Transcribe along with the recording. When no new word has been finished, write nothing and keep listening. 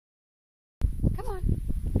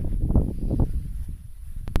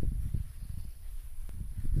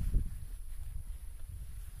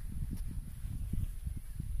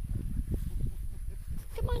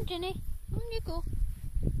Ginny. On you go.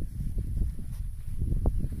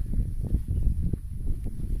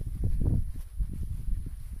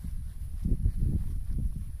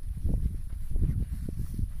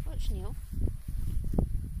 Watch Neil.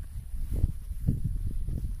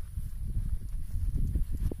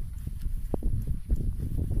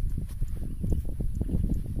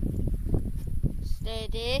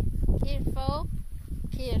 Steady. Careful.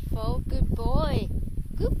 Careful. Good boy.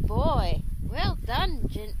 Good boy. Well done,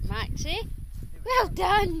 Maxi. Well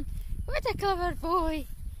done. What a clever boy.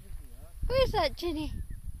 Where's that Ginny?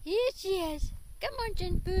 Here she is. Come on,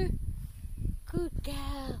 Boo. Good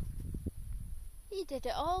girl. He did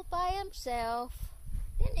it all by himself.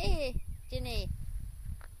 Didn't he, Ginny?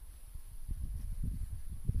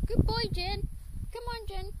 Good boy, Gin. Come on,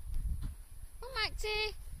 Gin. Come on,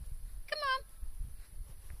 Maxi. Come on.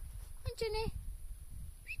 Come on, Ginny.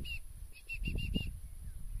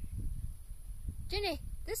 Ginny,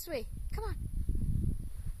 this way. Come on.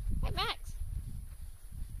 Hey, Max.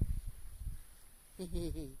 You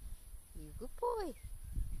good boy.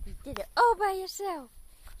 You did it all by yourself.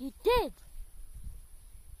 You did.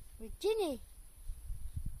 With Ginny.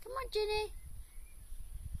 Come on, Ginny.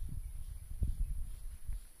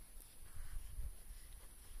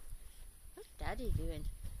 What's Daddy doing?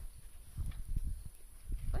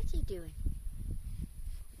 What's he doing?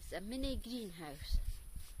 It's a mini greenhouse.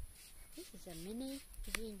 This is a mini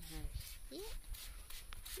greenhouse. Yeah.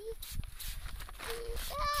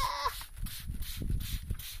 Ah!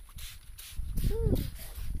 Ooh.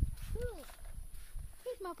 Ooh.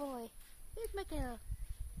 Here's my boy. Here's my girl.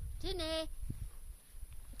 Ginny.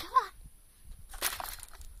 Come on.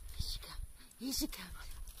 Here she comes. Here she comes.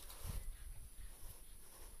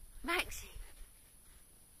 Maxi.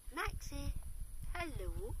 Maxi.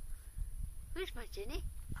 Hello. Where's my Ginny?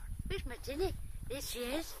 Where's my Ginny? There she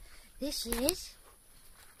is. There she is.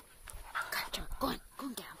 Go on. Go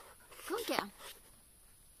and get him. Go and get him.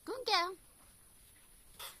 Go and get him.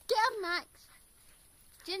 Get him, Max.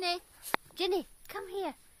 Ginny. Ginny, come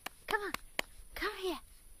here. Come on. Come here.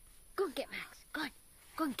 Go and get Max. Go on.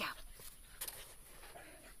 Go and get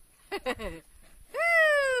him.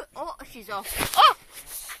 Oh, she's off. Oh!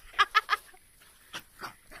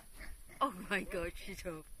 Oh my God, she's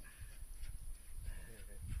off.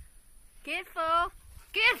 Careful.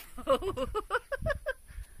 Careful.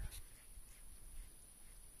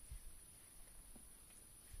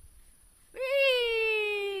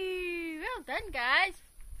 Whee! Well done, guys.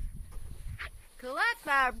 Cool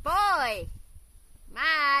Akbar, boy.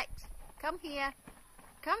 Max, come here.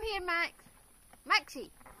 Come here, Max. Maxi,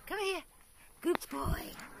 come here. Good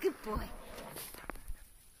boy. Good boy.